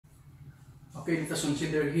Okay, let us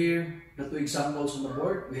consider here the two examples on the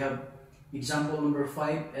board. We have example number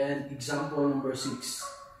 5 and example number 6.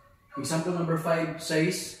 Example number 5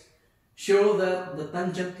 says, show that the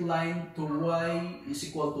tangent line to y is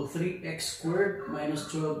equal to 3x squared minus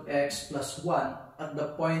 12x plus 1 at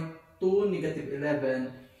the point 2, negative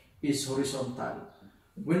 11 is horizontal.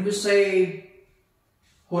 When we say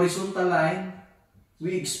horizontal line,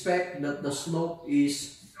 we expect that the slope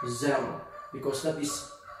is 0 because that is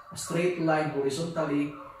a straight line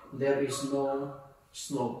horizontally, there is no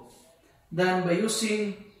slope. Then by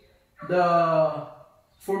using the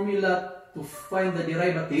formula to find the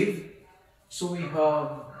derivative, so we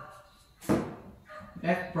have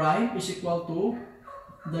f prime is equal to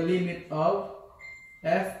the limit of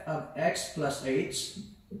f of x plus h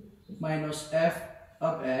minus f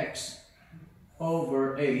of x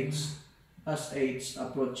over h as h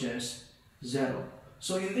approaches 0.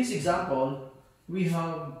 So in this example, we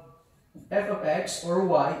have f of x or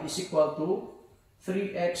y is equal to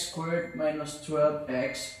 3x squared minus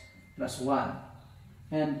 12x plus 1.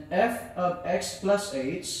 And f of x plus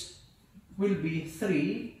h will be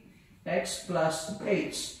 3x plus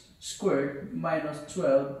h squared minus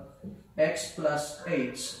 12x plus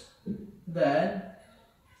h, then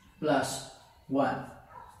plus 1.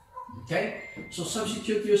 Okay? So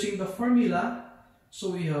substitute using the formula.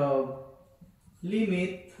 So we have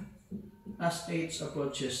limit as h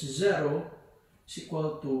approaches 0 is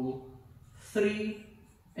equal to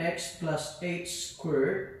 3x plus h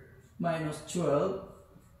squared minus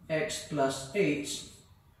 12x plus h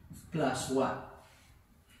plus 1.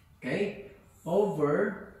 Okay?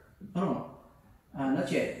 Over,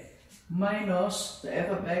 not yet. Minus the f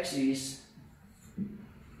of x is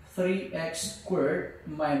 3x squared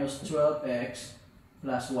minus 12x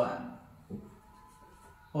plus 1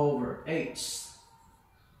 over h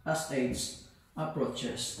as h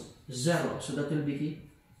approaches 0. So that will be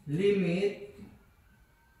limit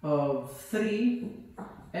of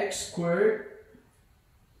 3x squared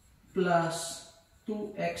plus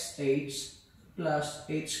 2xh plus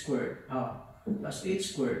h squared plus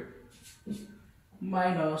h squared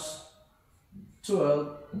minus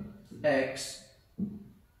 12x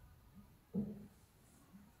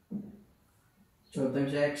 12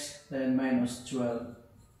 times x, then minus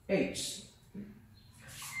 12h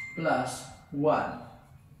plus 1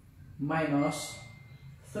 minus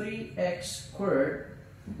 3x squared.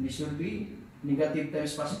 This will be negative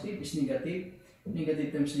times positive is negative,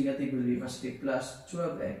 negative times negative will be positive, plus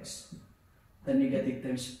 12x. The negative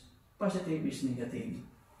times positive is negative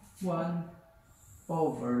 1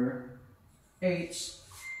 over h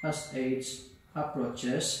as h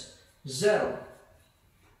approaches 0.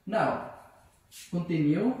 Now,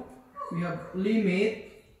 continue. We have limit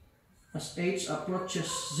as h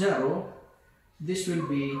approaches 0. This will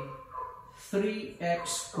be 3x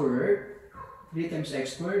squared, 3 times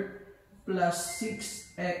x squared, plus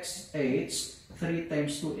 6xh, 3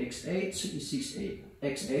 times 2xh is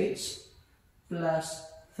 6xh, plus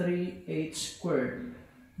 3h squared,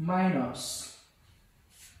 minus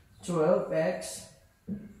 12x,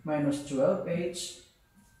 minus 12h,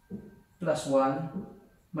 plus 1,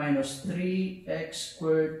 minus 3x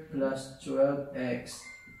squared, plus 12x,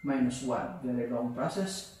 minus 1. Very long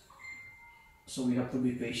process. So we have to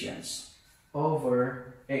be patient.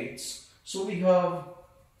 Over h. So we have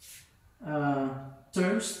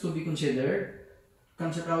terms to be considered.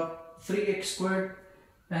 Cancel out 3x squared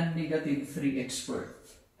and negative 3x squared.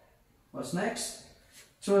 What's next?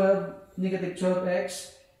 12, negative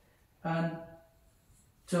 12x and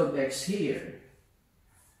 12x here.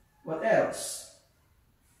 What else?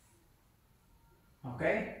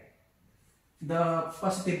 Okay? The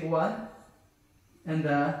positive 1 and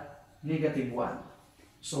the negative 1.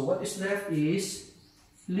 So what is left is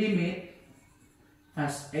limit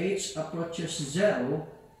as h approaches 0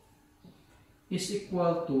 is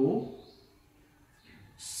equal to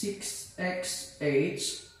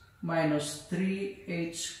 6xh minus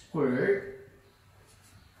 3h squared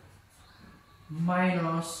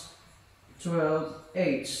minus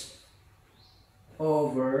 12h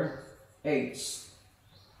over h.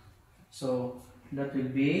 So that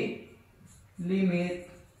will be limit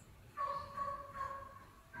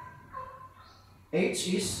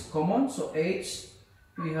h is common, so h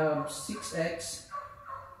we have 6x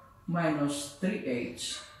minus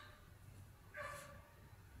 3h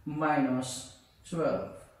minus 12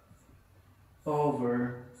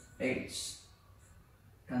 over h.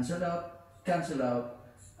 Cancel out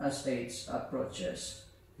as h approaches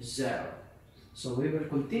 0. So we will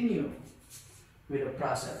continue with the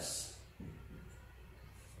process.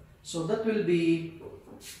 So that will be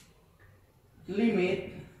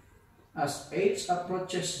limit As h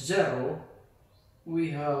approaches 0,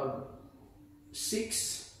 we have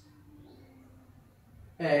 6x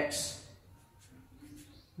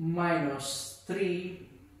minus 3,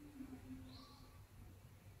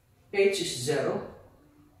 h is 0,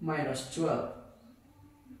 minus 12.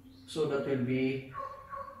 So that will be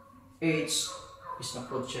h is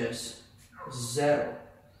approaches 0.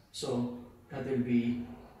 So that will be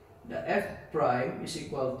the f prime is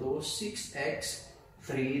equal to 6x,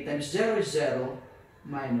 3 times 0 is 0,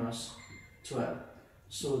 minus 12.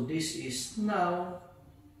 So this is now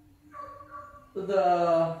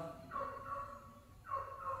the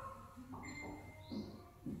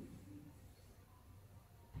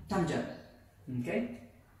tangent. Okay?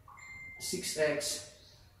 6x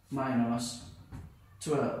minus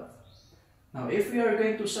 12. Now if we are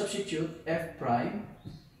going to substitute f prime,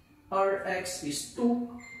 our x is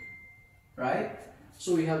 2, right?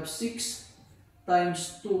 So we have 6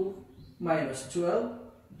 times 2 minus 12.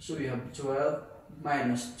 So we have 12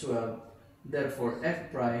 minus 12. Therefore,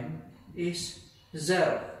 f prime is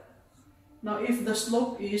 0. Now, if the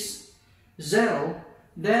slope is 0,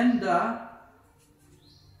 then the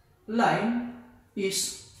line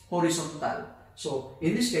is horizontal. So,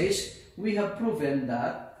 in this case, we have proven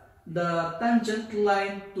that the tangent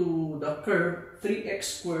line to the curve 3x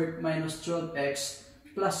squared minus 12x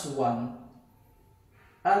plus 1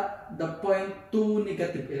 at the point 2,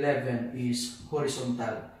 negative 11 is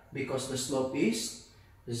horizontal because the slope is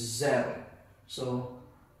 0. So,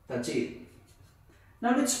 that's it.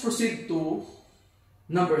 Now, let's proceed to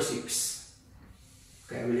number 6.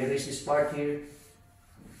 Okay, I will erase this part here.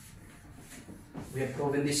 We have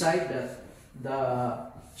proven this side that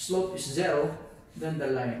the slope is 0, then the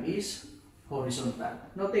line is horizontal.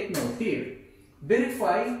 Now, take note here.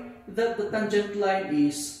 Verify that the tangent line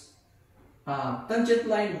is tangent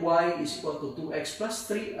line y is equal to 2x plus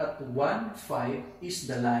 3 at 1, 5 is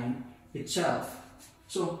the line itself.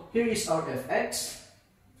 So, here is our fx.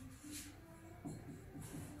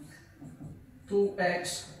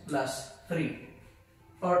 2x plus 3.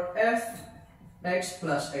 Or fx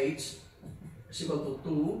plus h is equal to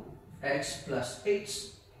 2x plus h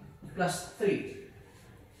plus 3.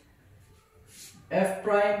 F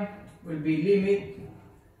prime will be limit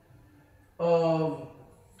of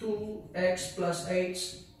 2x plus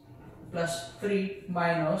h plus 3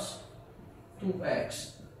 minus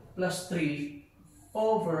 2x plus 3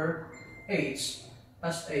 over h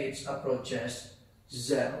as h approaches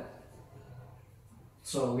 0.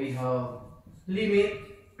 So we have limit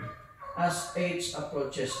as h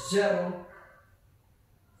approaches 0,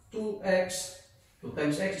 2x, 2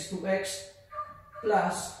 times x is 2x,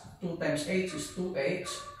 plus 2 times h is 2h,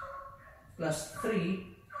 plus 3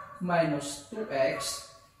 minus 2x,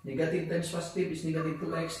 negative times positive is negative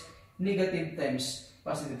 2x, negative times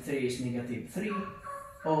positive 3 is negative 3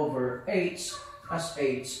 over h as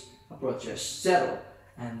h approaches 0.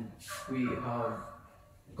 And we have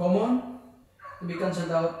common to be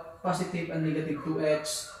cancelled out, positive and negative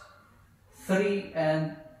 2x, 3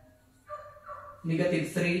 and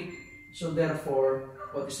negative 3. So therefore,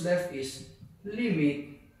 what is left is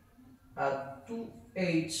limit at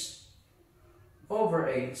 2h over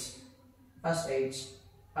h as h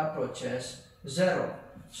approaches 0.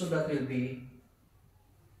 So that will be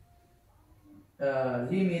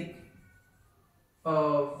limit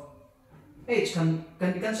of h can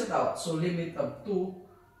be cancelled out. So limit of 2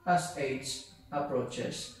 as h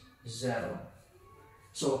approaches 0.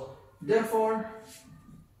 So therefore,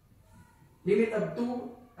 limit of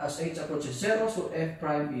 2 as h approaches 0. So f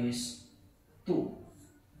prime is 2.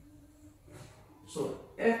 So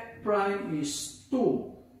f prime is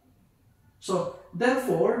 2. So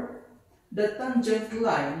therefore, the tangent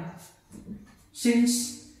line,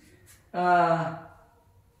 since the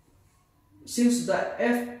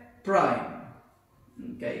f prime,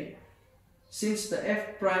 okay, since the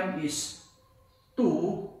f prime is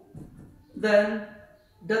 2, then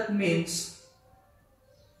that means,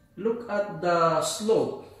 look at the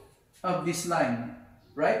slope of this line,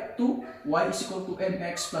 right? 2, y is equal to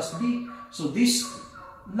mx plus b. So this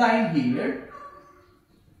line here,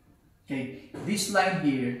 okay, this line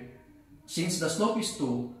here, since the slope is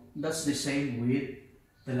 2, that's the same with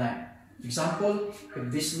the line. Example,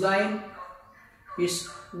 if this line is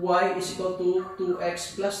y is equal to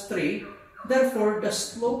 2x plus 3, therefore the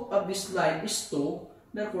slope of this line is 2,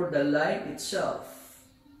 therefore the line itself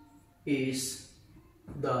is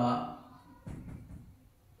the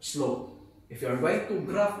slope. If you are going to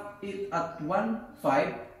graph it at 1,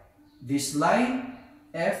 5, this line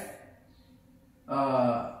f,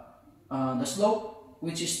 the slope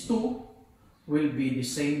which is 2 will be the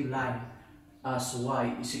same line as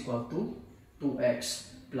y is equal to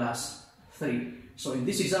 2x plus 3. So in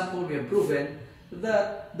this example, we have proven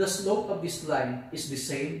that the slope of this line is the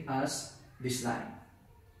same as this line.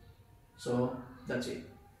 So that's it.